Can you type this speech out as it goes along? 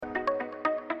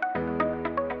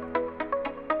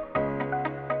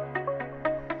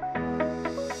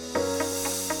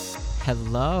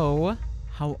Hello.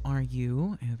 How are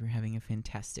you? I hope you're having a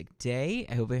fantastic day.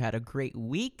 I hope you had a great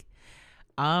week.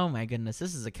 Oh my goodness,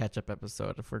 this is a catch-up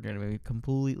episode if we're going to be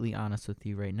completely honest with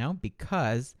you right now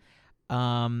because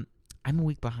I'm a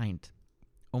week behind.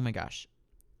 Oh my gosh.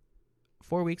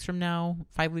 4 weeks from now,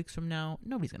 5 weeks from now,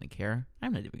 nobody's going to care.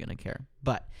 I'm not even going to care.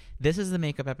 But this is the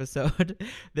makeup episode.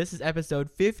 This is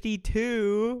episode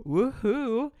 52.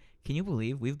 Woohoo. Can you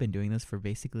believe we've been doing this for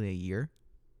basically a year?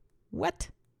 What?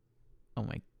 Oh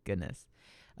my goodness.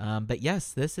 But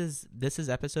yes, this is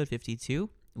episode 52.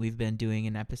 We've been doing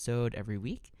an episode every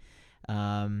week.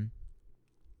 And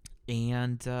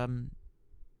this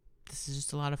is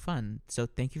just a lot of fun. So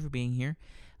thank you for being here.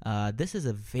 This is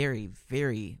a very,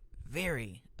 very,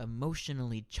 very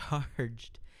emotionally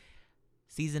charged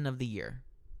season of the year,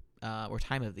 or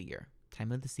time of the year,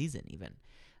 time of the season even.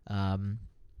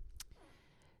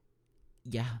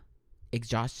 Yeah,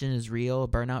 exhaustion is real,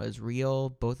 burnout is real,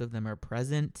 both of them are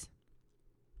present.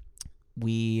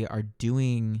 We are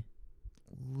doing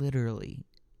literally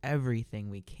everything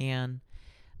we can,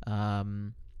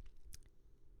 and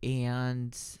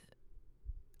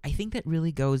I think that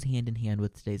really goes hand in hand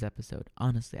with today's episode.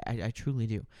 Honestly, I truly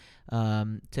do.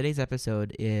 Today's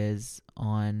episode is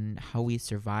on how we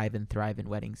survive and thrive in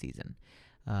wedding season.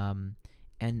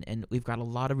 And we've got a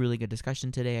lot of really good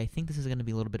discussion today. I think this is going to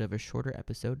be a little bit of a shorter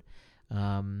episode,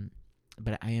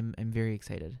 but I'm very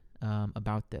excited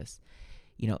about this.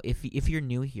 You know, if you're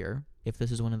new here, if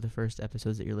this is one of the first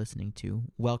episodes that you're listening to,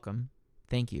 welcome.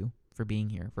 Thank you for being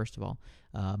here, first of all.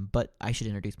 But I should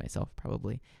introduce myself,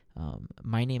 probably.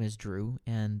 My name is Drew,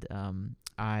 and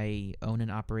I own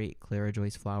and operate Clara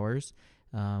Joyce Flowers,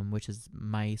 which is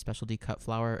my specialty cut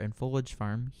flower and foliage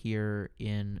farm here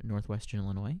in northwestern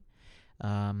Illinois.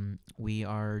 We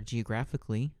are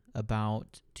geographically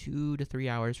about 2 to 3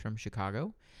 hours from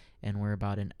Chicago, and we're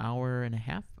about an hour and a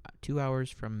half, 2 hours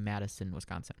from Madison,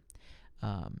 Wisconsin.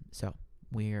 So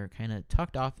we're kind of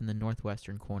tucked off in the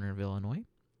northwestern corner of Illinois.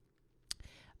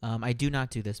 I do not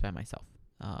do this by myself.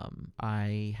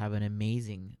 I have an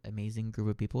amazing group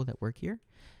of people that work here,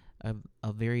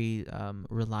 a very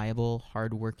reliable,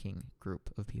 hardworking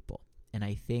group of people. And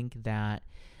I think that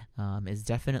is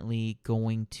definitely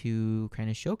going to kind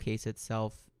of showcase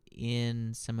itself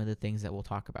in some of the things that we'll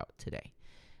talk about today.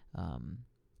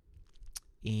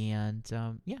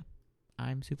 Yeah,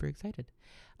 I'm super excited.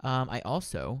 I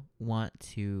also want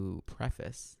to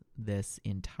preface this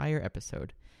entire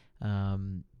episode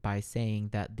by saying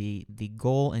that the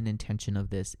goal and intention of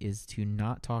this is to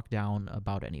not talk down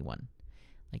about anyone.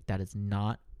 Like, that is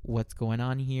not what's going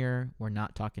on here. We're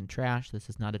not talking trash. This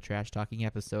is not a trash talking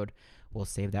episode. We'll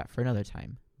save that for another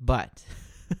time. But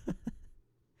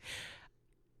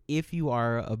if you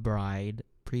are a bride,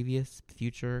 previous,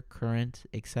 future, current,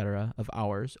 etc., of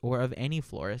ours or of any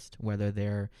florist, whether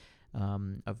they're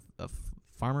a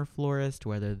farmer florist,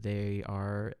 whether they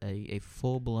are a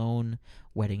full-blown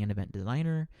wedding and event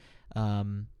designer,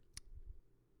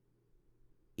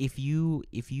 if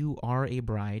you are a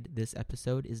bride, this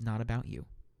episode is not about you.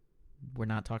 We're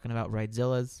not talking about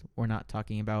bridezillas. We're not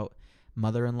talking about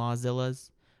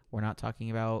mother-in-law-zillas. We're not talking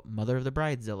about mother of the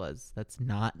bride-zillas. That's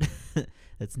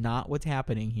not what's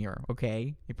happening here,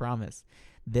 okay? I promise.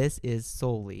 This is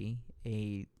solely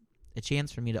a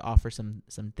chance for me to offer some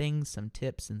things, some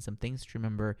tips, and some things to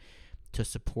remember to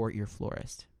support your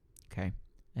florist, okay?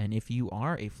 And if you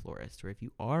are a florist or if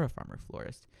you are a farmer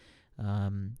florist,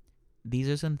 these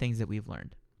are some things that we've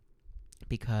learned.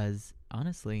 Because,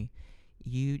 honestly,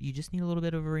 you just need a little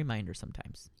bit of a reminder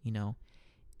sometimes, you know?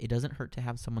 It doesn't hurt to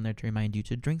have someone there to remind you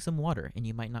to drink some water, and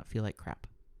you might not feel like crap,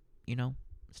 you know?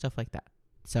 Stuff like that.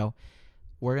 So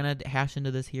we're going to hash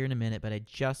into this here in a minute, but I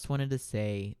just wanted to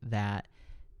say that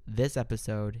this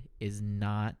episode is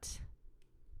not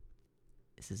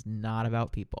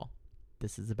about people.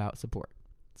 This is about support.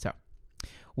 So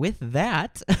with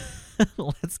that,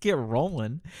 let's get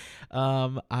rolling.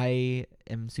 I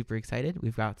am super excited.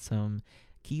 We've got some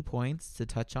key points to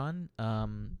touch on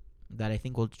that I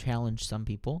think will challenge some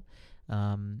people.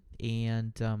 Let's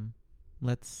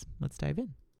dive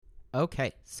in.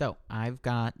 Okay, so I've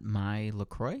got my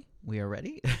LaCroix. We are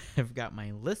ready. I've got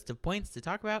my list of points to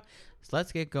talk about, so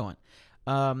let's get going.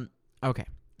 Okay,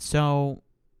 so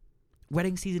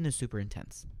wedding season is super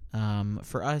intense.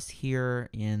 For us here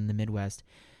in the Midwest,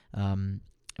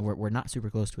 we're not super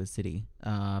close to a city.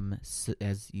 So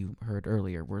as you heard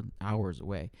earlier, we're hours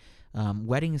away.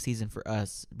 Wedding season for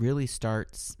us really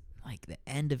starts like the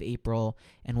end of April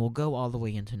and will go all the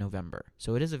way into November.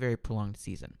 So it is a very prolonged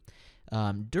season.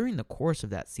 During the course of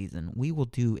that season, we will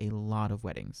do a lot of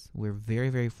weddings. We're very,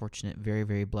 very fortunate, very,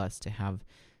 very blessed to have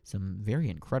some very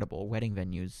incredible wedding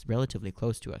venues relatively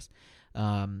close to us.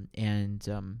 And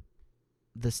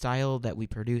the style that we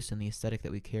produce and the aesthetic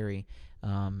that we carry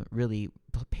really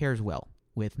pairs well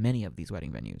with many of these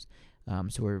wedding venues.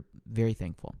 So we're very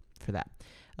thankful for that.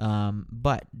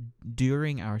 But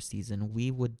during our season,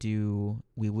 we will do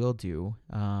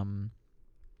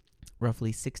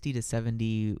roughly 60 to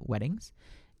 70 weddings.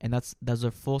 And those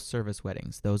are full service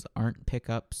weddings. Those aren't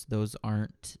pickups. Those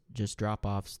aren't just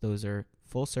drop-offs. Those are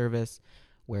full service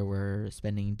where we're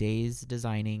spending days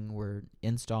designing, we're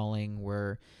installing,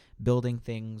 we're building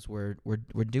things, we're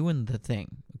doing the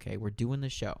thing. Okay, we're doing the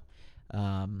show.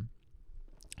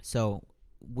 So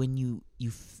when you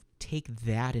take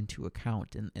that into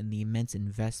account and the immense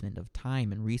investment of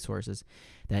time and resources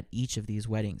that each of these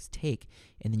weddings take,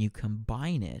 and then you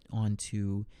combine it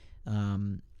onto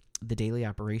the daily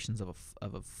operations of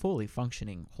a fully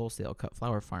functioning wholesale cut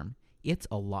flower farm, it's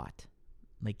a lot.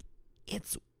 Like,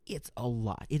 it's a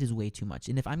lot. It is way too much.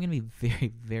 And if I'm going to be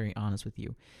very, very honest with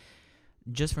you,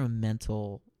 just from a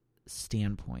mental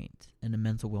standpoint and a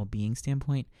mental well-being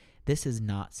standpoint, this is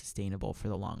not sustainable for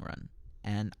the long run.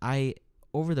 And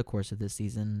over the course of this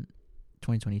season,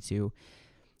 2022,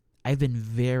 I've been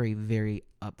very, very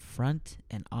upfront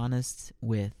and honest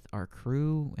with our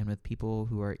crew and with people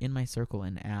who are in my circle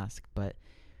and ask, but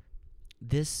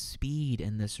this speed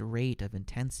and this rate of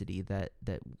intensity that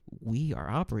we are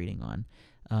operating on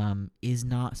is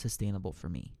not sustainable for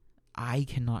me. I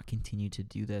cannot continue to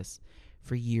do this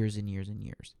for years and years and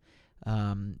years.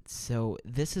 So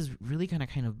this is really going to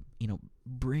kind of,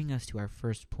 bring us to our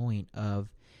first point of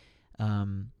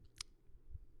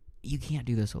you can't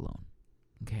do this alone.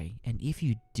 Okay, and if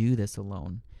you do this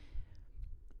alone,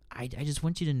 I just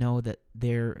want you to know that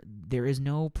there is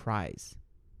no prize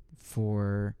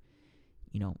for,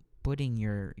 putting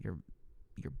your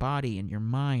body and your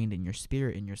mind and your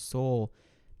spirit and your soul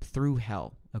through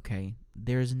hell. Okay,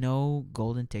 there's no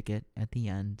golden ticket at the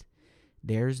end.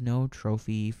 There's no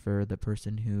trophy for the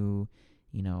person who,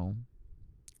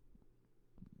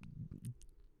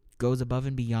 goes above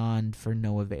and beyond for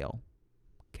no avail.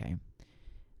 Okay.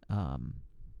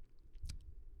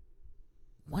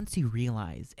 Once you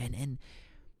realize, and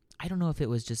I don't know if it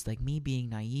was just like me being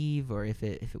naive or if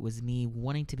it was me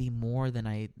wanting to be more than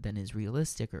is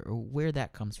realistic or where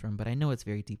that comes from, but I know it's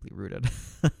very deeply rooted.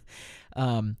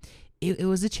 It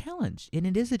was a challenge, and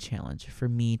it is a challenge for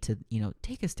me to,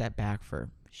 take a step back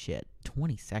for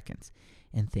 20 seconds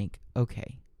and think,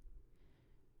 okay,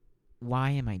 why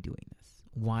am I doing this?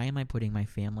 Why am I putting my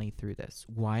family through this?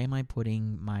 Why am I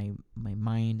putting my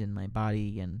mind and my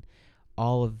body and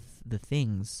all of the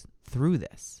things through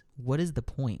this? What is the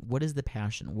point? What is the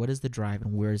passion? What is the drive?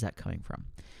 And where is that coming from?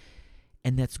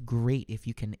 And that's great if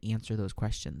you can answer those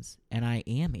questions. And I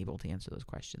am able to answer those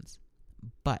questions.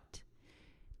 But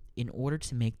in order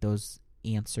to make those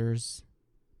answers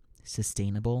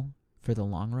sustainable for the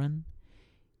long run,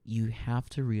 you have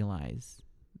to realize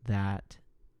that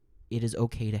it is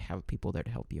okay to have people there to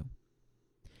help you.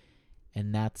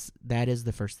 And that is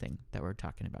the first thing that we're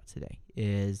talking about today,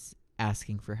 is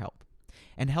asking for help.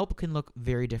 And help can look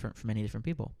very different for many different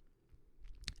people.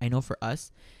 I know for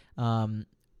us,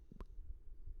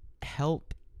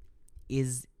 help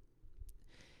is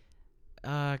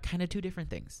kind of two different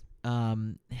things.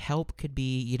 Help could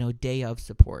be, day of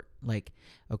support. Like,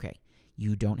 okay,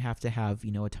 you don't have to have,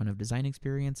 a ton of design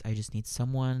experience. I just need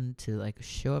someone to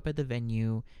show up at the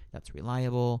venue that's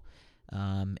reliable,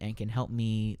 and can help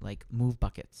me move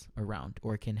buckets around,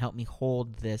 or can help me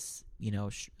hold this,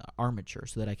 armature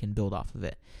so that I can build off of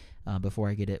it before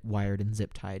I get it wired and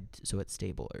zip tied so it's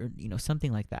stable, or,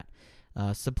 something like that.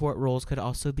 Support roles could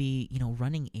also be,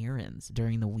 running errands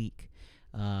during the week,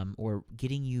 or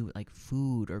getting you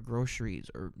food or groceries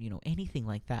or, anything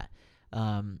like that.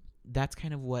 That's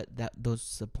kind of what those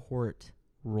support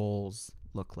roles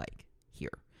look like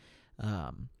here.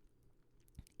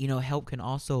 Help can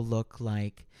also look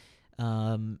like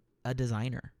a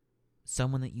designer,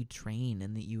 someone that you train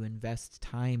and that you invest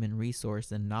time and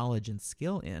resource and knowledge and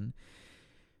skill in,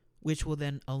 which will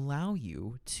then allow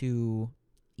you to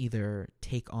either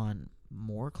take on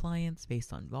more clients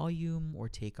based on volume, or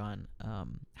take on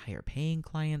higher paying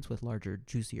clients with larger,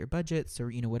 juicier budgets, or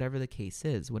whatever the case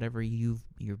is, whatever you've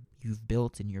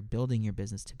built and you're building your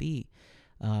business to be.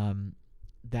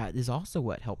 That is also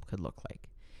what help could look like.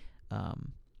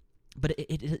 But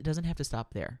it doesn't have to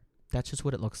stop there. That's just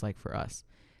what it looks like for us.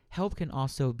 Help can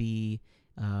also be,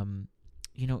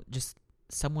 just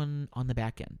someone on the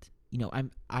back end.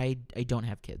 I don't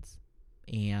have kids,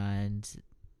 and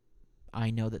I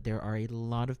know that there are a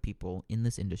lot of people in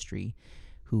this industry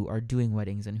who are doing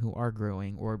weddings and who are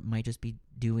growing, or might just be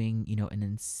doing, an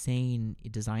insane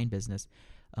design business,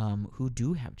 who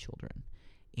do have children.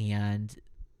 And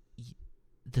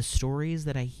the stories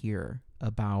that I hear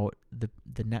about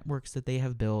the networks that they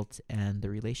have built and the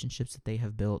relationships that they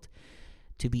have built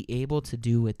to be able to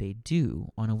do what they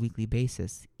do on a weekly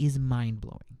basis is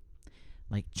mind-blowing.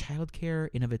 Like, childcare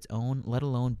in of its own, let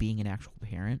alone being an actual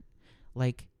parent,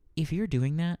 like, if you're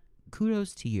doing that,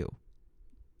 kudos to you.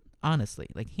 Honestly,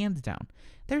 like, hands down.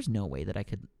 There's no way that I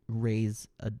could raise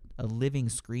a living,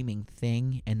 screaming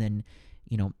thing and then,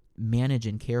 manage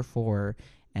and care for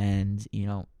and,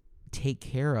 take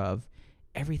care of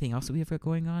everything else that we have got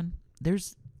going on.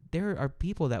 There are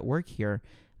people that work here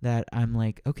that I'm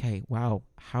like, okay, wow,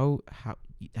 how,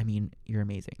 you're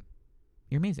amazing.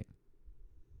 You're amazing.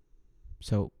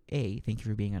 So, A, thank you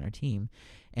for being on our team.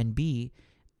 And B,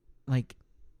 like,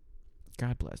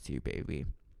 God bless you, baby.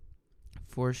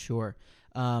 For sure.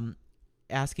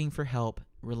 Asking for help,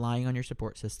 relying on your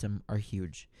support system are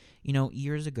huge.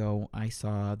 Years ago, I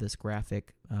saw this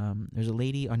graphic. There's a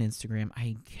lady on Instagram.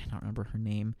 I cannot remember her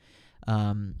name.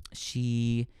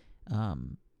 She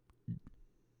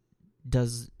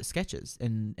does sketches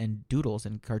and doodles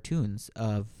and cartoons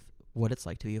of what it's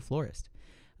like to be a florist.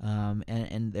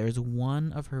 And there's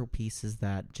one of her pieces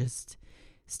that just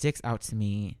sticks out to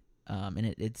me.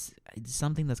 And it's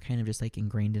something that's kind of just like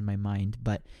ingrained in my mind.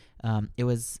 But it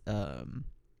was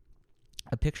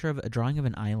a picture of a drawing of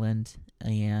an island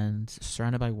and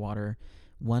surrounded by water,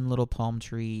 one little palm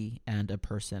tree and a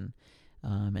person.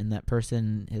 And that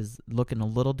person is looking a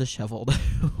little disheveled,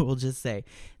 we'll just say.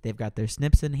 They've got their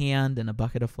snips in hand and a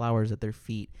bucket of flowers at their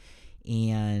feet.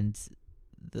 And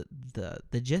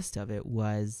the gist of it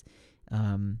was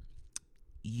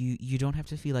you don't have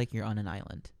to feel like you're on an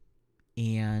island.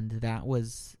 And that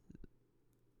was,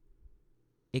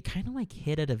 it kind of like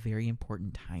hit at a very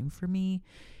important time for me,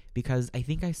 because I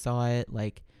think I saw it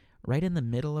like right in the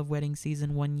middle of wedding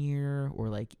season one year, or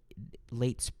like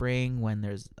late spring when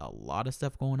there's a lot of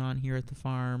stuff going on here at the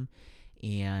farm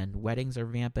and weddings are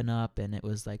vamping up. And it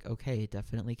was like, okay,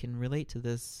 definitely can relate to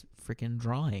this freaking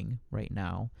drawing right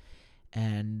now.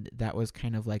 And that was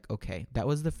kind of like, okay, that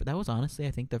was honestly,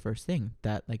 I think, the first thing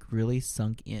that like really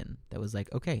sunk in. That was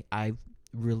like, okay, I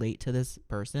relate to this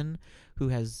person who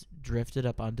has drifted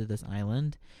up onto this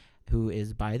island, who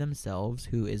is by themselves,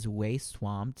 who is way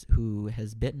swamped, who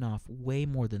has bitten off way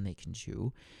more than they can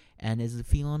chew, and is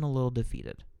feeling a little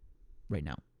defeated right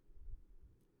now.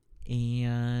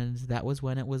 And that was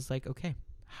when it was like, okay,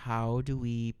 how do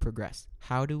we progress?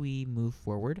 How do we move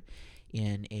forward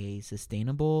in a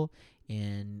sustainable,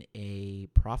 in a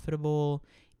profitable,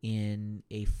 in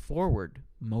a forward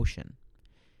motion?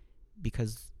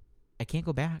 Because I can't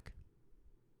go back.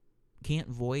 Can't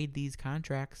void these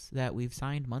contracts that we've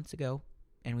signed months ago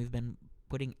and we've been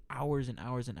putting hours and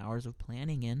hours and hours of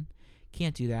planning in.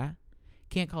 Can't do that.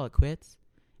 Can't call it quits.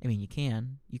 I mean, you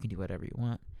can do whatever you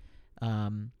want.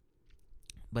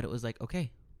 But it was like,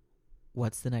 okay,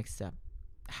 what's the next step?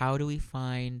 How do we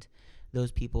find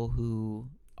those people who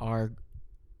are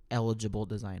eligible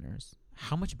designers?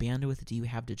 How much bandwidth do you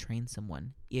have to train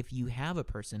someone? If you have a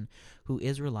person who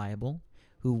is reliable,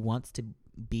 who wants to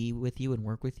be with you and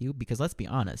work with you, because let's be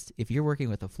honest, if you're working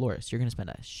with a florist, you're going to spend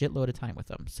a shitload of time with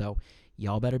them. So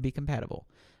y'all better be compatible.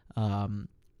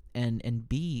 And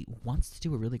B, wants to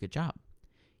do a really good job.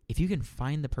 If you can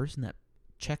find the person that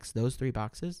checks those three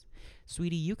boxes,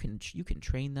 sweetie, you can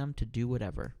train them to do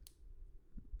whatever.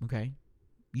 Okay?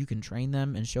 You can train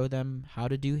them and show them how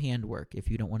to do handwork if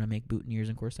you don't want to make boutonnieres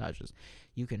and corsages.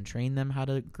 You can train them how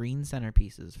to green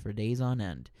centerpieces for days on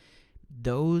end.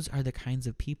 Those are the kinds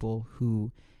of people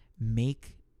who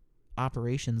make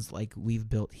operations like we've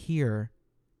built here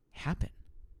happen.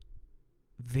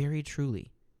 Very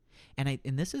truly. And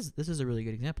this is a really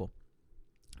good example.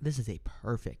 This is a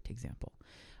perfect example.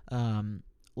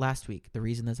 Last week, the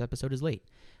reason this episode is late,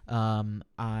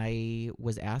 I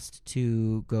was asked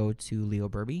to go to Leo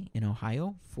Burby in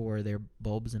Ohio for their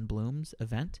Bulbs and Blooms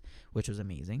event, which was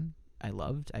amazing.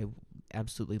 I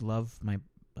absolutely love my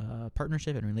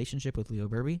partnership and relationship with Leo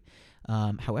Burby.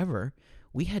 However,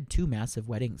 we had two massive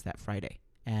weddings that Friday,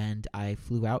 and I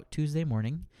flew out Tuesday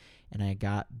morning, and I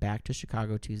got back to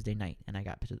Chicago Tuesday night, and I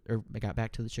got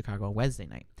back to Chicago on Wednesday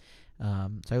night.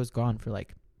 So I was gone for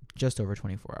like just over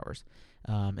 24 hours.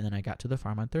 And then I got to the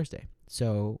farm on Thursday.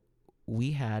 So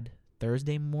we had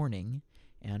Thursday morning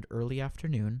and early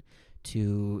afternoon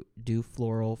to do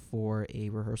floral for a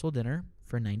rehearsal dinner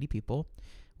for 90 people,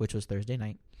 which was Thursday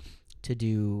night, to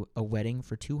do a wedding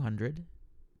for 200,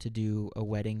 to do a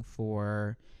wedding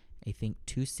for, I think,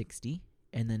 260,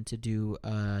 and then to do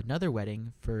another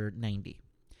wedding for 90.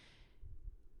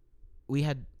 we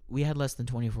had less than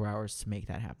 24 hours to make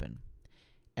that happen.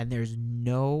 And there's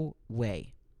no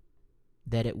way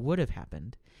that it would have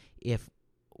happened if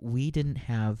we didn't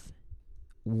have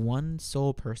one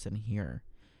sole person here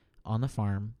on the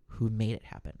farm who made it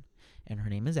happen. And her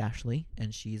name is Ashley,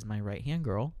 and she's my right-hand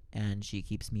girl, and she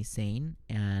keeps me sane.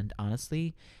 And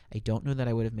honestly, I don't know that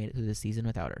I would have made it through the season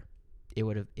without her. It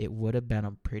would have been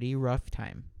a pretty rough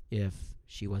time if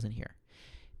she wasn't here,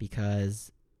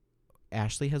 because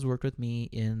Ashley has worked with me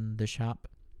in the shop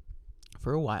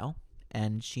for a while,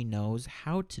 and she knows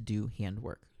how to do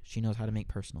handwork. She knows how to make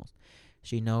personals.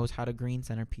 She knows how to green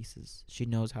centerpieces. She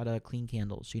knows how to clean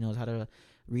candles. She knows how to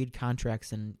read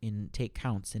contracts and take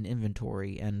counts and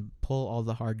inventory and pull all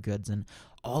the hard goods and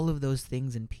all of those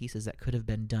things and pieces that could have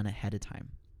been done ahead of time.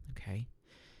 Okay?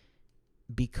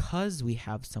 Because we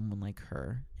have someone like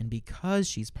her, and because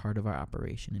she's part of our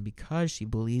operation, and because she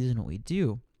believes in what we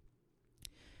do,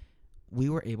 we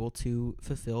were able to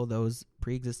fulfill those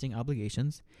pre-existing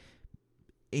obligations.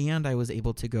 And I was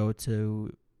able to go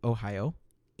to Ohio,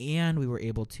 and we were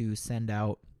able to send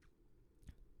out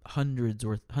hundreds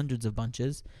of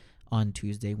bunches on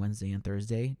Tuesday, Wednesday, and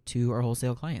Thursday to our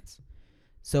wholesale clients.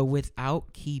 So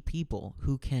without key people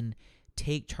who can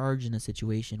take charge in a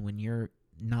situation when you're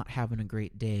not having a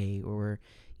great day, or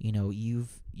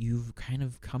you've kind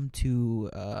of come to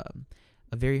a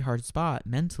very hard spot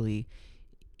mentally,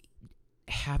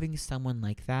 having someone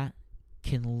like that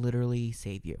can literally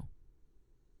save you.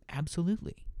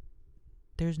 Absolutely.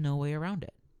 There's no way around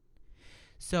it.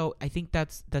 So I think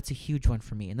that's a huge one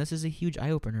for me. And this is a huge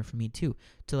eye-opener for me too,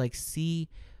 to see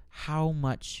how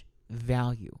much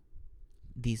value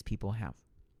these people have.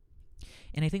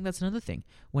 And I think that's another thing.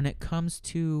 When it comes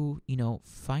to,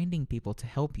 finding people to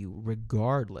help you,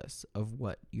 regardless of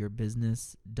what your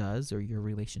business does or your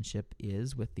relationship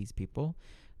is with these people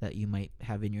that you might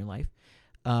have in your life,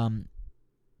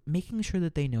 making sure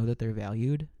that they know that they're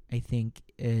valued, I think,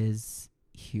 is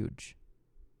huge.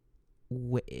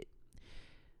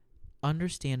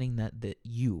 Understanding that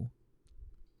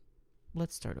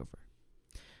let's start over.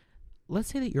 Let's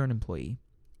say that you're an employee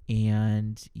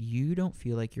and you don't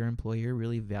feel like your employer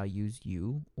really values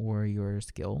you or your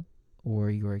skill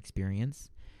or your experience,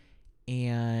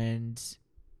 and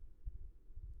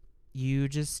you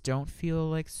just don't feel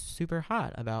like super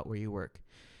hot about where you work.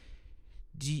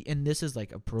 And this is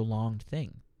like a prolonged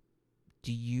thing.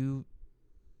 Do you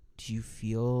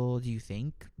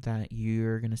think that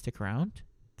you're going to stick around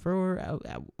for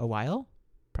a while?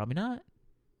 Probably not.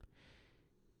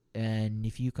 And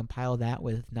if you compile that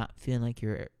with not feeling like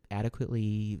you're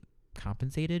adequately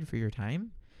compensated for your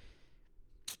time,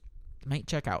 you might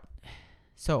check out.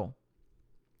 So,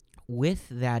 with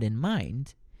that in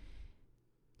mind,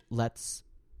 let's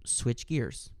switch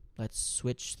gears. Let's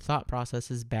switch thought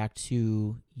processes back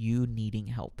to you needing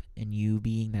help and you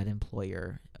being that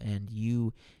employer and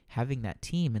you having that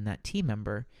team and that team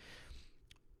member.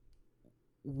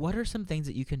 What are some things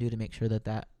that you can do to make sure that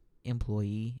that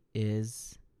employee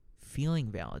is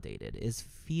feeling validated, is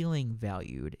feeling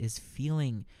valued, is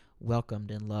feeling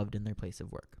welcomed and loved in their place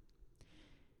of work,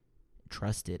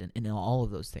 trusted, and all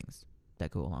of those things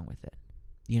that go along with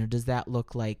it? Does that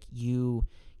look like you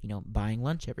buying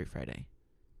lunch every Friday?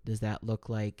 Does that look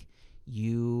like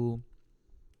you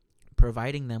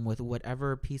providing them with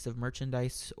whatever piece of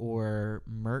merchandise or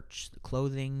merch,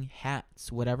 clothing,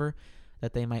 hats, whatever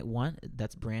that they might want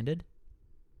that's branded?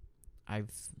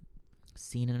 I've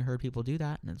seen and heard people do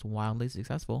that, and it's wildly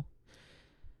successful.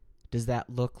 Does that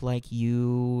look like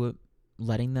you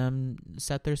letting them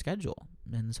set their schedule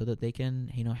and so that they can,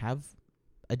 have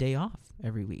a day off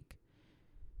every week?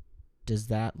 Does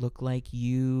that look like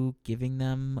you giving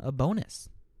them a bonus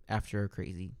after a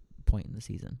crazy point in the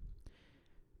season?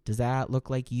 Does that look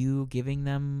like you giving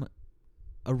them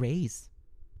a raise?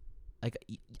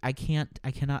 I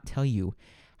cannot tell you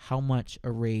how much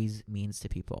a raise means to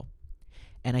people.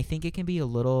 And I think it can be a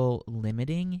little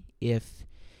limiting if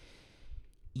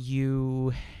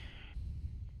you,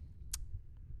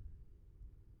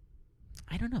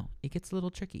 I don't know, it gets a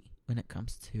little tricky when it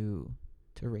comes to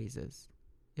raises.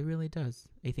 It really does.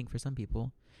 I think for some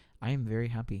people, I am very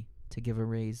happy to give a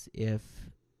raise if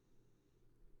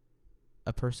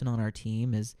a person on our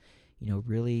team is,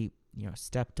 really,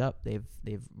 stepped up.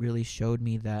 They've really showed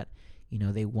me that,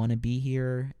 they want to be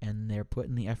here and they're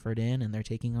putting the effort in and they're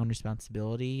taking on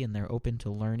responsibility and they're open to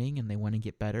learning and they want to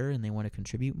get better and they want to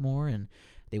contribute more and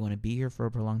they want to be here for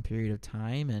a prolonged period of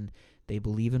time and they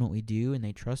believe in what we do and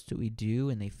they trust what we do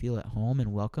and they feel at home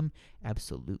and welcome.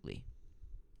 Absolutely.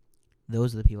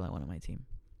 Those are the people I want on my team.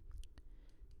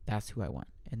 That's who I want,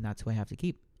 and that's who I have to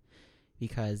keep.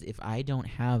 Because if I don't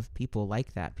have people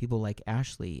like that, people like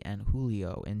Ashley and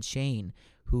Julio and Shane,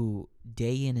 who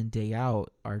day in and day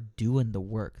out are doing the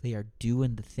work, they are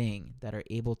doing the thing that are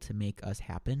able to make us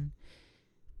happen,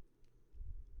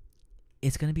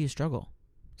 it's going to be a struggle.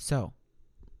 So,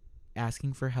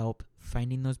 asking for help,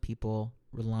 finding those people,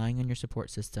 relying on your support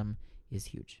system is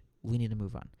huge. We need to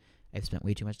move on. I've spent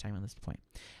way too much time on this point.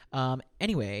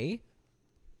 Anyway,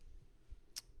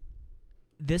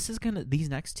 these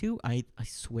next two, I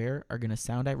swear, are gonna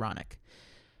sound ironic,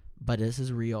 but this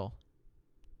is real.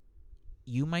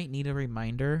 You might need a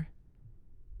reminder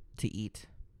to eat.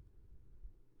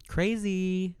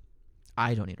 Crazy.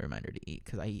 I don't need a reminder to eat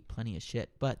because I eat plenty of shit,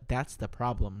 but that's the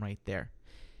problem right there.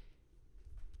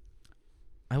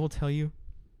 I will tell you,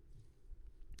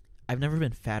 I've never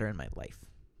been fatter in my life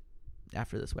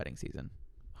after this wedding season.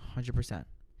 100%.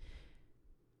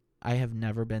 I have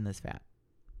never been this fat.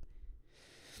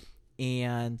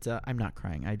 And I'm not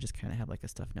crying. I just kind of have like a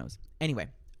stuffed nose. Anyway,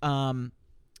 one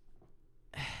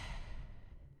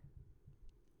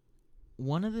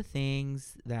of the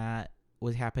things that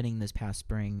was happening this past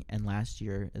spring and last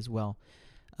year as well,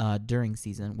 during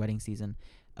wedding season,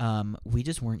 we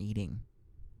just weren't eating.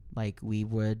 Like we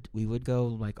would go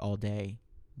like all day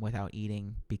without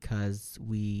eating because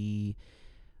we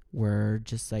were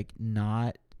just like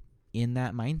not in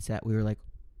that mindset. We were like,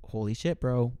 holy shit,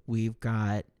 bro, we've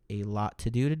got a lot to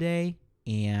do today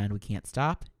and we can't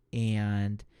stop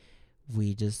and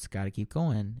we just got to keep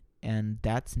going. And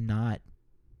that's not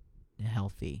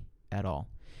healthy at all.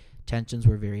 Tensions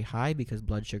were very high because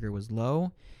blood sugar was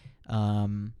low.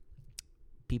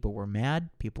 People were mad.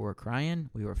 People were crying.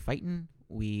 We were fighting.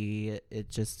 It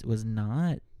just was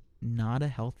not a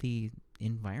healthy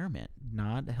environment,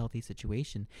 not a healthy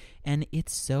situation. And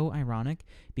it's so ironic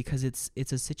because it's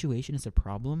a situation, it's a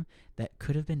problem that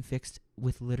could have been fixed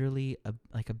with literally a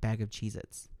bag of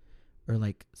Cheez-Its or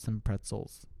like some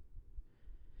pretzels,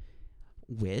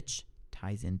 which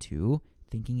ties into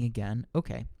thinking again,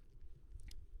 okay,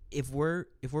 if we're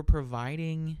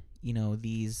providing,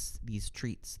 these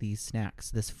treats, these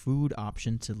snacks, this food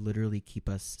option to literally keep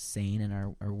us sane and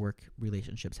our work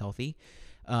relationships healthy,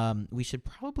 we should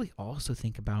probably also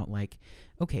think about like,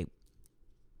 okay,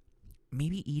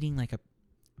 maybe eating like a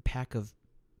pack of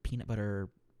peanut butter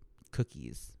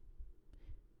cookies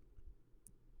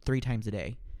 3 times a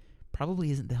day probably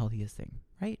isn't the healthiest thing,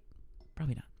 right?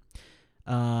 Probably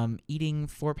not. Eating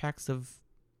 4 packs of,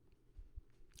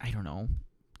 I don't know,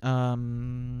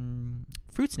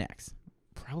 fruit snacks,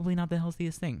 probably not the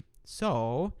healthiest thing.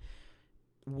 So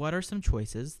what are some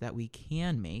choices that we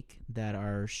can make that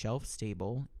are shelf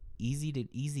stable,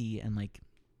 easy and like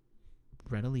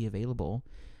readily available,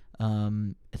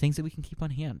 things that we can keep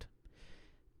on hand?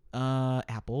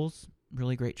 Apples,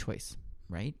 really great choice,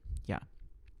 right? Yeah.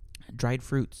 Dried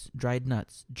fruits, dried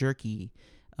nuts, jerky.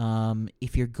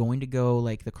 If you're going to go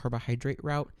like the carbohydrate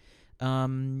route,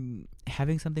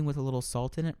 having something with a little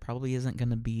salt in it probably isn't going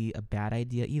to be a bad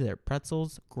idea either.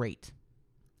 Pretzels, great.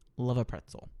 Love a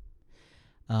pretzel.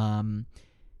 And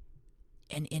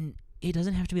it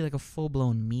doesn't have to be like a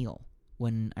full-blown meal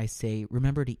when I say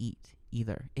remember to eat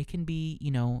either. It can be,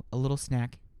 a little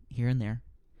snack here and there.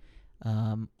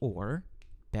 Or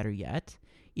better yet,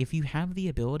 if you have the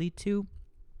ability to,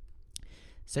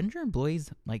 send your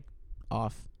employees like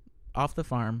off the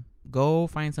farm, go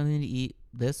find something to eat.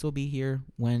 This will be here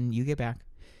when you get back,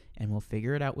 and we'll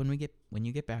figure it out when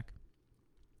you get back.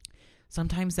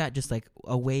 Sometimes that just like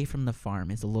away from the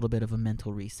farm is a little bit of a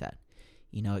mental reset.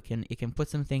 It can put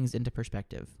some things into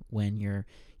perspective when you're,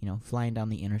 flying down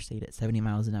the interstate at 70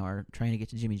 miles an hour trying to get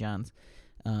to Jimmy John's,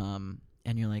 and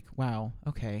you're like, wow,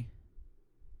 okay,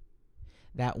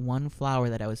 that one flower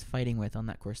that I was fighting with on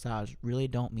that corsage really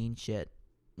don't mean shit.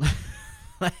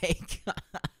 Like,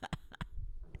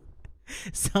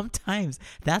 sometimes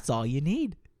that's all you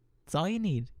need. That's all you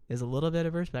need is a little bit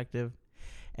of perspective.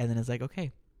 And then it's like,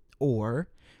 okay. Or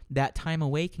that time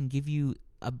away can give you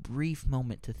a brief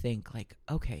moment to think like,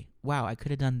 okay, wow, I could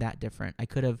have done that different. I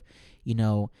could have,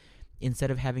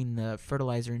 instead of having the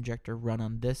fertilizer injector run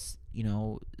on this,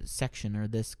 section or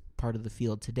this part of the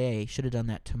field today, should have done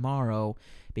that tomorrow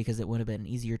because it would have been an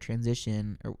easier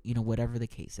transition or, whatever the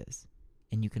case is.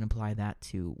 And you can apply that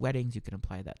to weddings. You can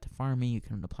apply that to farming. You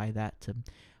can apply that to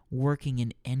working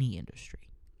in any industry.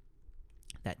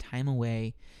 That time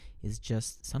away is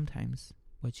just sometimes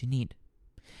what you need.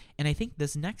 And I think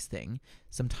this next thing,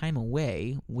 some time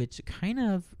away, which kind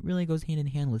of really goes hand in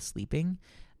hand with sleeping,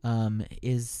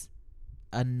 is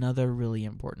another really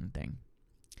important thing.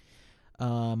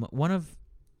 One of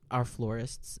our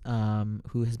florists,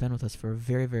 who has been with us for a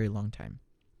very, very long time,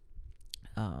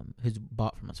 who's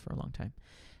bought from us for a long time.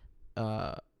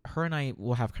 Her and I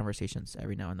will have conversations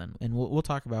every now and then, and we'll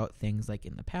talk about things like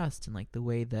in the past and like the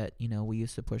way that, you know, we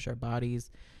used to push our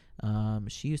bodies.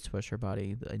 She used to push her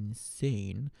body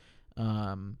insane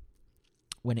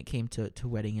when it came to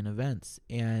wedding and events.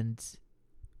 And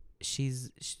she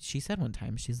said one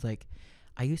time, she's like,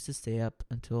 I used to stay up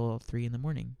until 3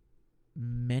 a.m,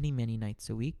 many, many nights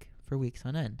a week for weeks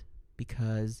on end,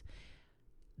 because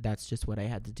that's just what I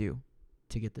had to do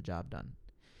to get the job done.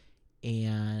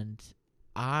 And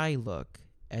I look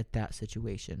at that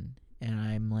situation and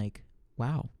I'm like,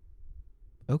 wow,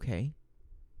 okay.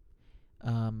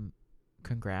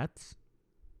 Congrats.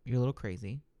 You're a little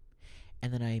crazy.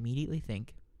 And then I immediately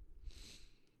think,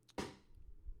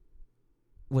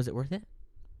 was it worth it?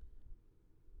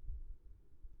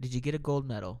 Did you get a gold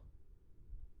medal?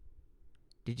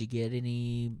 Did you get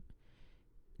a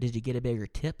bigger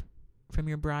tip from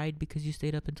your bride because you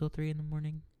stayed up until 3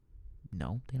 a.m?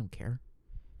 No, they don't care.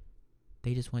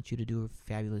 They just want you to do a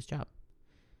fabulous job.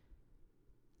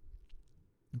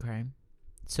 Okay?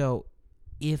 So,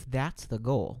 if that's the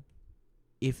goal,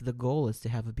 if the goal is to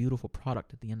have a beautiful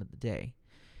product at the end of the day,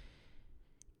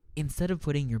 instead of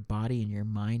putting your body and your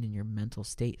mind and your mental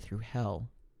state through hell,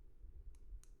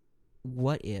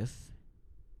 what if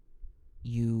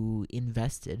you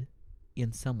invested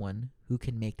in someone who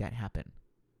can make that happen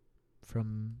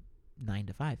from 9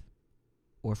 to 5,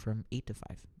 or from 8 to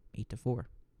 5, 8 to 4,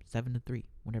 7 to 3,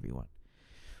 whatever you want,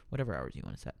 whatever hours you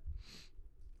want to set.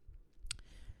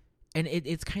 And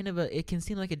it's kind of it can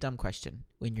seem like a dumb question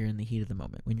when you're in the heat of the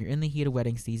moment. When you're in the heat of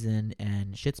wedding season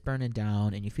and shit's burning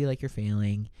down and you feel like you're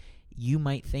failing, you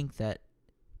might think that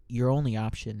your only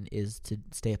option is to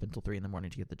stay up until 3 a.m.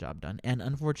 to get the job done. And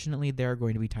unfortunately, there are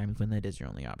going to be times when that is your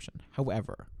only option.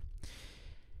 However,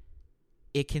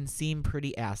 it can seem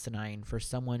pretty asinine for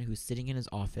someone who's sitting in his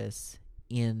office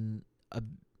in a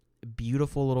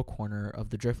beautiful little corner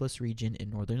of the Driftless region in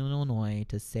northern Illinois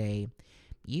to say,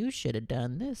 you should have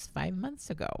done this 5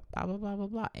 months ago, blah, blah, blah, blah,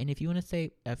 blah. And if you want to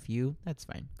say F you, that's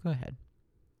fine. Go ahead.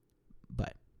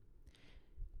 But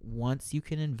once you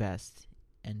can invest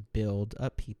and build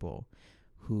up people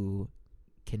who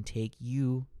can take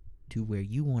you to where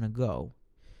you want to go,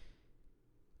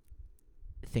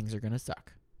 things are going to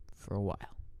suck for a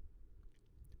while.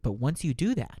 But once you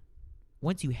do that,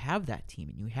 once you have that team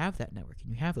and you have that network and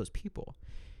you have those people,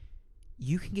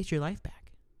 you can get your life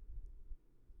back.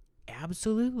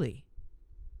 Absolutely.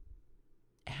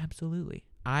 Absolutely.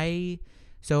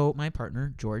 So my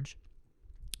partner, George,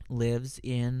 lives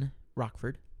in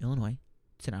Rockford, Illinois.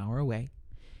 It's an hour away.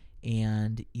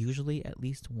 And usually at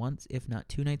least once, if not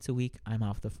 2 nights a week, I'm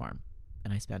off the farm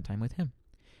and I spend time with him.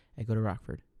 I go to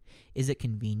Rockford. Is it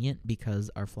convenient because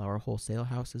our flower wholesale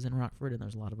house is in Rockford and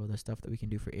there's a lot of other stuff that we can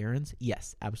do for errands?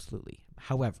 Yes, absolutely.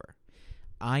 However,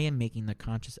 I am making the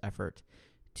conscious effort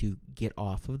to get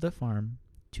off of the farm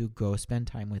to go spend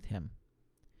time with him.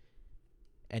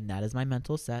 And that is my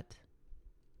mental set.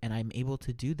 And I'm able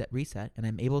to do that reset. And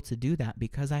I'm able to do that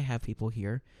because I have people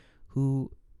here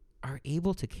who are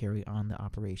able to carry on the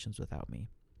operations without me,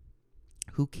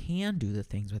 who can do the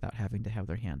things without having to have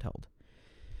their hand held.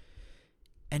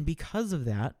 And because of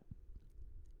that,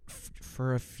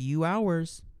 for a few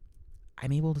hours,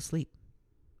 I'm able to sleep,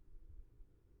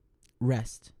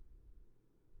 rest,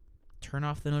 turn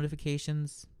off the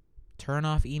notifications, turn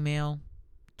off email,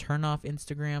 turn off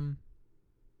Instagram,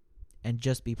 and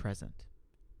just be present.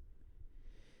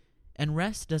 And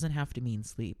rest doesn't have to mean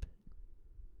sleep.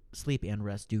 Sleep and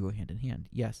rest do go hand in hand,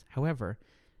 yes. However,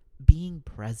 being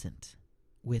present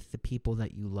with the people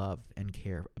that you love and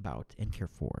care about and care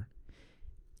for,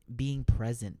 being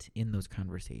present in those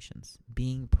conversations,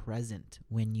 being present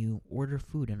when you order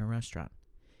food in a restaurant.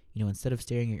 You know, instead of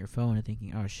staring at your phone and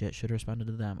thinking, oh shit, should have responded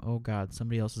to them. Oh God,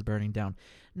 somebody else is burning down.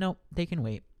 No, they can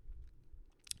wait.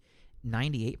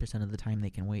 98% of the time they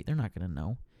can wait. They're not going to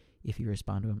know if you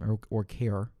respond to them or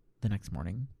care the next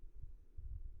morning.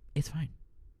 It's fine.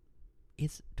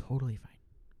 It's totally fine.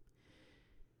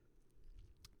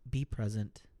 Be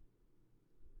present.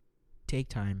 Take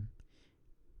time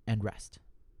and rest.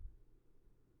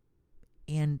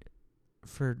 And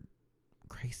for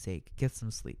Christ's sake, get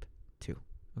some sleep too.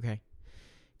 Okay?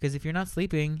 Because if you're not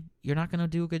sleeping, you're not going to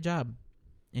do a good job.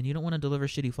 And you don't want to deliver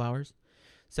shitty flowers.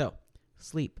 So,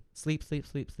 sleep. Sleep, sleep,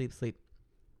 sleep, sleep, sleep.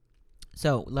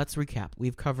 So, let's recap.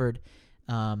 We've covered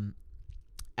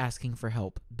asking for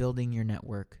help, building your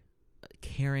network,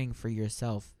 caring for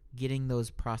yourself, getting those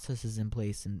processes in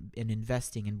place and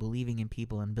investing and believing in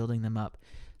people and building them up,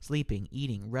 sleeping,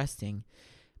 eating, resting.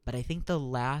 But I think the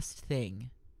last thing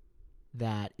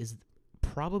that is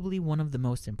probably one of the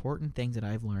most important things that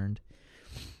I've learned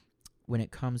when it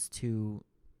comes to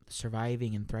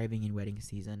surviving and thriving in wedding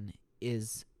season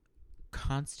is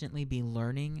constantly be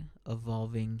learning,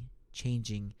 evolving,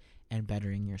 changing, and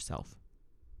bettering yourself.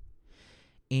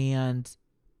 And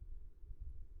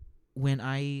when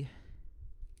I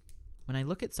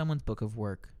look at someone's book of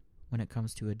work, when it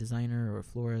comes to a designer or a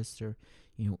florist or,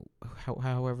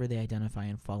 however they identify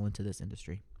and fall into this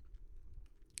industry,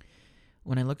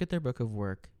 when I look at their book of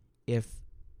work, if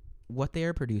what they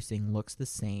are producing looks the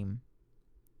same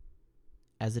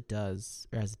as it does,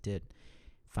 or as it did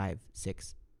 5,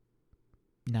 6,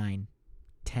 9,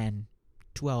 10,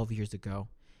 12 years ago,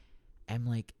 I'm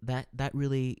like, that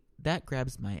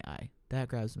grabs my eye. That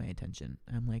grabs my attention.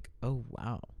 I'm like, oh,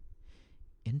 wow.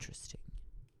 Interesting.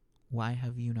 Why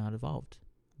have you not evolved?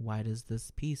 Why does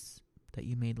this piece that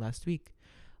you made last week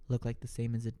look like the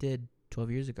same as it did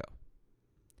 12 years ago?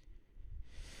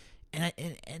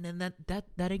 And then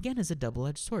that again is a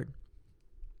double-edged sword.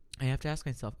 I have to ask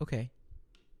myself, okay,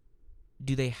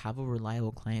 do they have a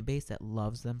reliable client base that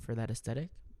loves them for that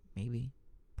aesthetic? Maybe.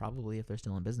 Probably, if they're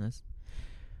still in business.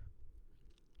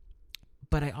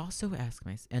 But I also ask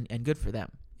myself, and good for them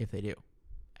if they do.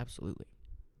 Absolutely.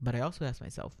 But I also ask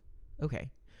myself, okay,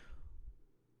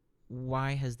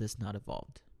 why has this not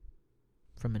evolved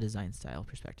from a design style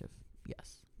perspective?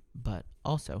 Yes. But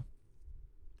also,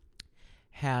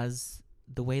 has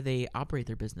the way they operate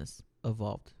their business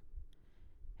evolved?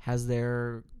 Has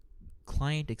their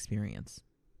client experience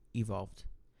evolved?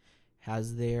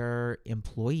 Has their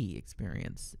employee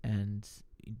experience and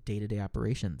day-to-day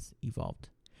operations evolved?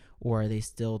 Or are they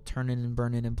still turning and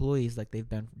burning employees like they've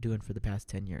been doing for the past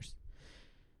 10 years?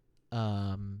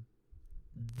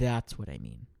 That's what I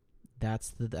mean. That's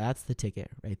the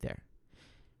ticket right there.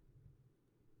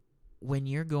 When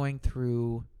you're going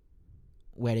through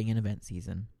wedding and event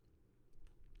season,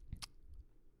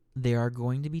 there are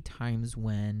going to be times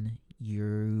when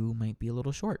you might be a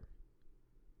little short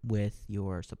with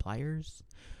your suppliers,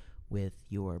 with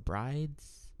your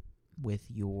brides, with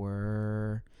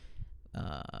your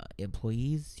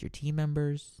employees, your team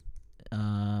members,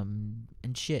 and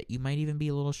shit. You might even be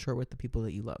a little short with the people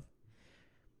that you love.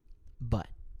 But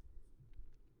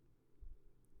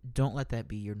don't let that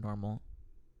be your normal.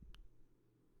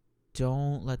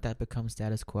 Don't let that become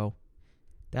status quo.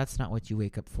 That's not what you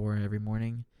wake up for every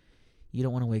morning. You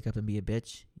don't want to wake up and be a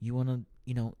bitch. You want to,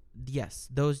 yes,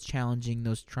 those challenging,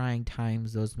 those trying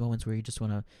times, those moments where you just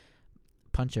want to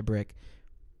punch a brick,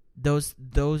 those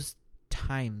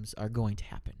times are going to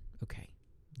happen, okay?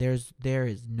 There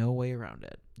is no way around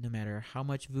it. No matter how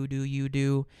much voodoo you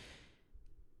do,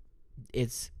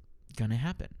 it's going to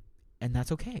happen. And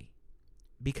that's okay.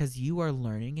 Because you are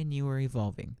learning and you are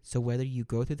evolving. So whether you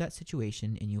go through that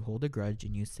situation and you hold a grudge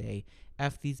and you say,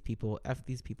 F these people, F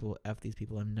these people, F these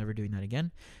people, I'm never doing that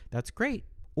again, that's great.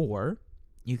 Or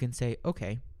you can say,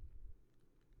 okay,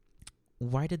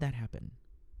 why did that happen?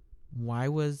 Why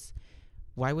was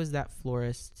that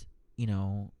florist,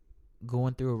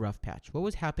 going through a rough patch? What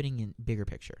was happening in bigger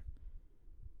picture?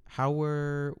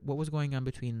 What was going on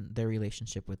between their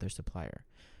relationship with their supplier?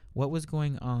 What was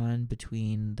going on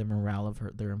between the morale of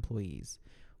their employees?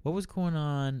 What was going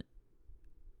on?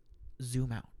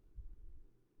 Zoom out.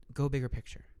 Go bigger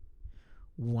picture.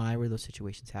 Why were those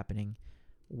situations happening?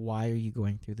 Why are you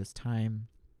going through this time?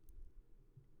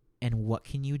 And what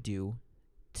can you do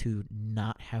to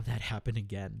not have that happen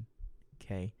again?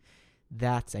 Okay?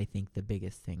 That's, I think, the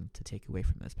biggest thing to take away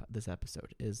from this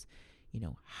episode is,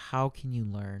 how can you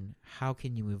learn? How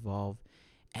can you evolve?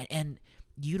 And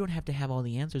you don't have to have all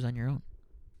the answers on your own.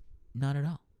 Not at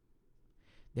all.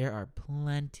 There are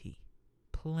plenty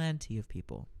of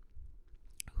people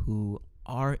who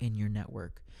are in your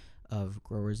network of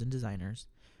growers and designers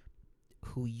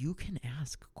who you can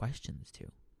ask questions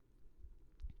to.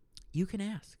 You can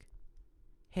ask,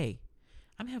 hey,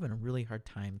 I'm having a really hard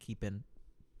time keeping,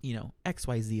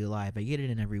 XYZ alive. I get it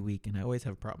in every week and I always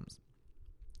have problems.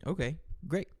 Okay,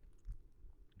 great.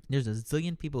 There's a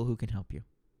zillion people who can help you.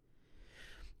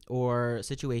 Or a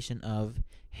situation of,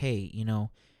 hey,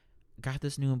 got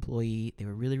this new employee. They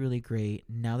were really, really great.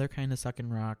 Now they're kind of sucking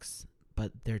rocks,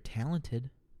 but they're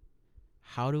talented.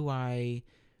 How do I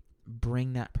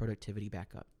bring that productivity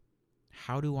back up?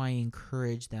 How do I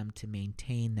encourage them to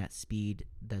maintain that speed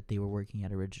that they were working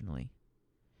at originally?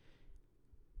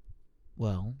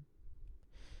 Well,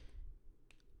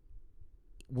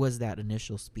 was that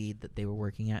initial speed that they were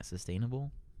working at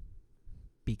sustainable?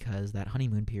 Because that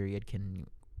honeymoon period can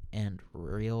end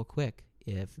real quick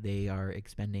if they are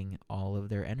expending all of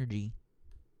their energy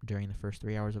during the first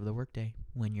 3 hours of the workday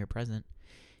when you're present.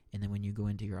 And then when you go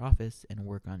into your office and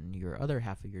work on your other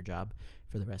half of your job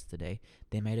for the rest of the day,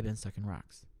 they might have been stuck in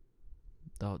rocks.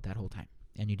 that whole time,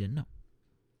 and you didn't know.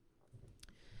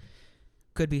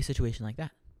 Could be a situation like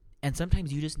that. And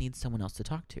sometimes you just need someone else to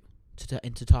talk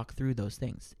to talk through those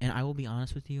things. And I will be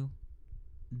honest with you,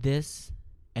 this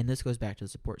goes back to the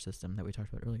support system that we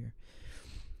talked about earlier.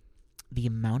 The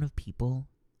amount of people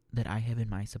that I have in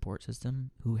my support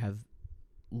system who have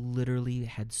literally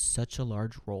had such a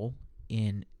large role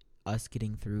in us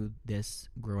getting through this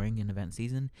growing and event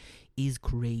season is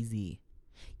crazy.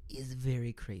 Is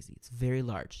very crazy. It's very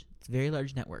large. It's a very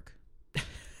large network.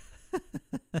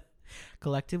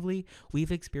 Collectively,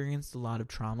 we've experienced a lot of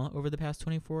trauma over the past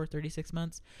 24, 36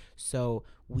 months, so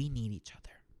we need each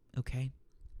other, okay?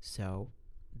 So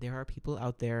there are people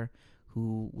out there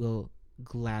who will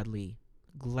gladly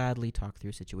talk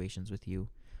through situations with you,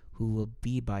 who will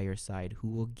be by your side, who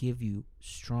will give you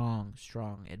strong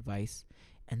advice,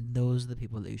 and those are the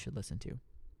people that you should listen to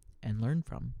and learn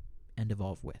from and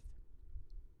evolve with.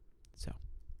 So,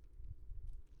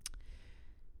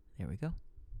 there we go.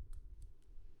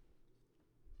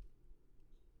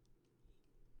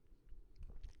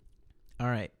 All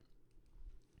right.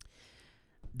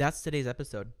 That's today's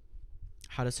episode.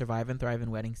 How to survive and thrive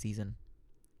in wedding season.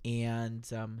 And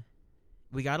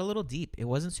we got a little deep. It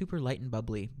wasn't super light and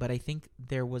bubbly, but I think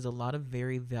there was a lot of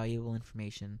very valuable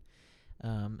information.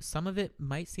 Some of it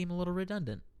might seem a little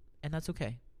redundant, and that's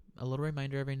okay. A little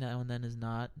reminder every now and then is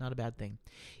not a bad thing.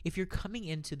 If you're coming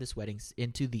into this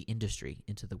into the industry,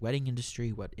 into the wedding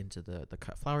industry, into the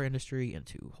cut flower industry,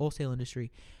 into wholesale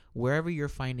industry, wherever you're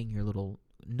finding your little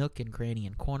nook and cranny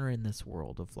and corner in this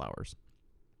world of flowers,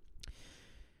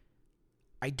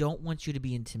 I don't want you to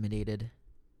be intimidated,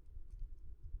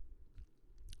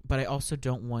 but I also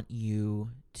don't want you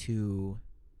to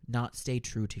not stay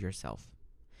true to yourself.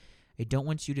 I don't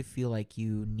want you to feel like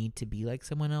you need to be like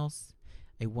someone else.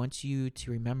 I want you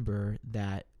to remember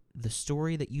that the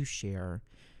story that you share,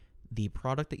 the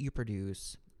product that you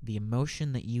produce, the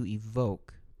emotion that you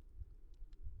evoke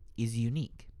is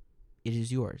unique. It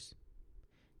is yours.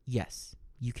 Yes,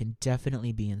 you can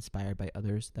definitely be inspired by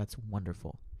others. That's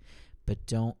wonderful. But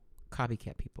don't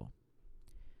copycat people.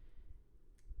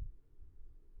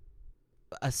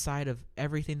 Aside of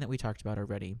everything that we talked about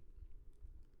already,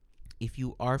 if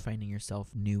you are finding yourself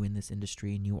new in this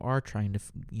industry and you are trying to,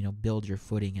 build your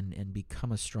footing and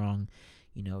become a strong,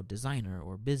 designer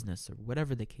or business or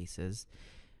whatever the case is,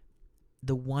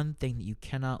 the one thing that you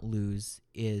cannot lose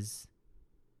is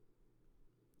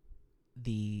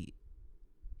the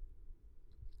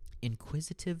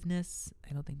inquisitiveness.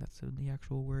 I don't think that's the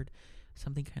actual word.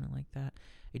 Something kind of like that.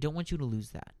 I don't want you to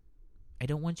lose that. I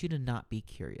don't want you to not be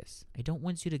curious. I don't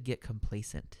want you to get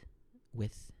complacent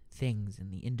with things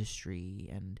in the industry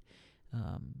and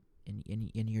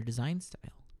in your design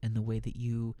style and the way that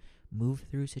you move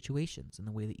through situations and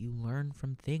the way that you learn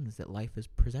from things that life has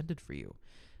presented for you.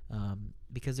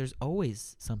 Because there's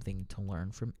always something to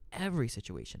learn from every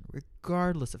situation,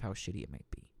 regardless of how shitty it might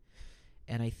be.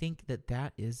 And I think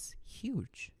that is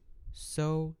huge.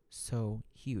 So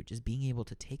huge, is being able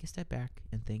to take a step back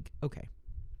and think, okay,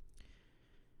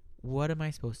 what am I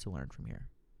supposed to learn from here?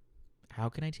 How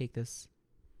can I take this,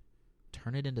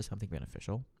 turn it into something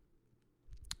beneficial,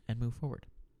 and move forward?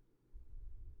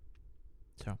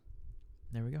 So,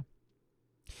 there we go.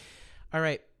 All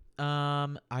right.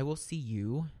 I will see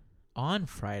you on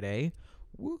Friday.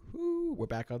 Woohoo! We're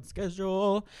back on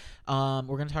schedule. We're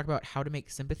going to talk about how to make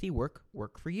sympathy work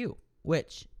for you,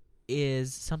 which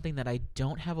is something that I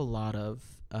don't have a lot of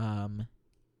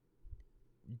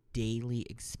daily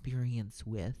experience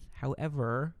with.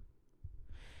 However,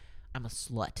 I'm a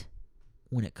slut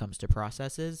when it comes to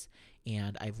processes,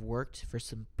 and I've worked for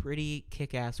some pretty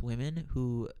kick-ass women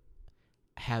who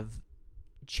have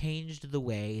changed the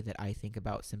way that I think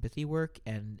about sympathy work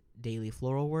and daily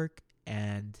floral work,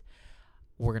 and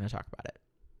we're going to talk about it.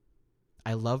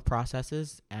 I love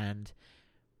processes, and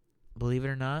believe it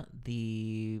or not,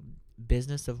 the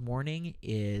business of mourning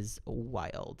is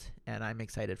wild, and I'm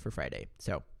excited for Friday.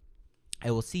 So I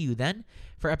will see you then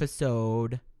for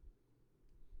episode...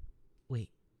 Wait,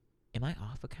 am I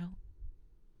off account?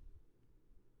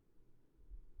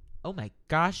 Oh my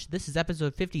gosh, this is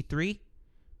episode 53.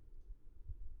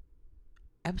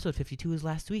 Episode 52 was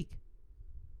last week.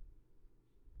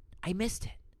 I missed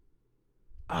it.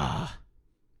 Now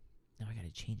I gotta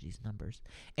change these numbers.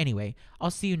 Anyway, I'll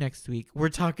see you next week.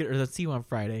 Let's see you on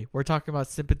Friday. We're talking about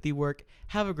sympathy work.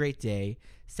 Have a great day.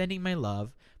 Sending my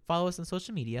love. Follow us on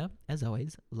social media. As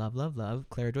always, love,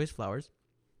 Clara Joyce Flowers.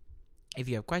 If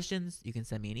you have questions, you can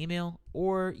send me an email,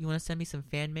 or you want to send me some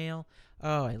fan mail.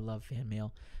 Oh, I love fan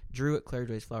mail. Drew at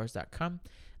clairejoyceflowers.com.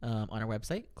 On our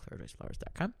website,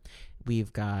 clairejoyceflowers.com.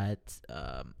 We've got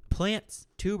plants,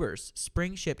 tubers,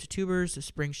 spring shipped tubers,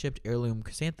 spring shipped heirloom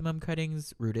chrysanthemum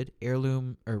cuttings, rooted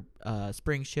heirloom or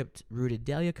spring shipped rooted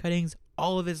dahlia cuttings.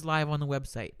 All of it is live on the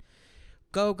website.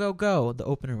 Go, go, go. The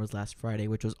opener was last Friday,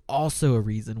 which was also a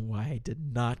reason why I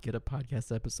did not get a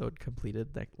podcast episode completed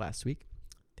last week.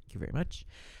 Thank you very much.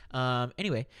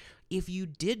 Anyway, if you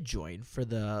did join for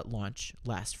the launch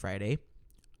last Friday,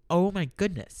 oh my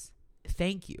goodness.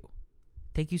 Thank you.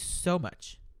 Thank you so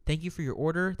much. Thank you for your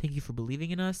order. Thank you for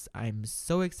believing in us. I'm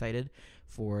so excited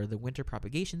for the winter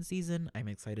propagation season. I'm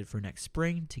excited for next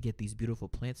spring to get these beautiful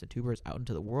plants and tubers out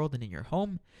into the world and in your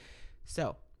home.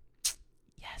 So,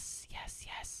 yes.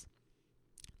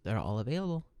 They're all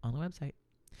available on the website.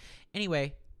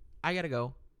 Anyway, I gotta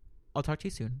go. I'll talk to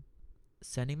you soon.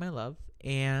 Sending my love,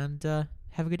 and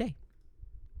have a good day.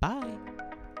 Bye.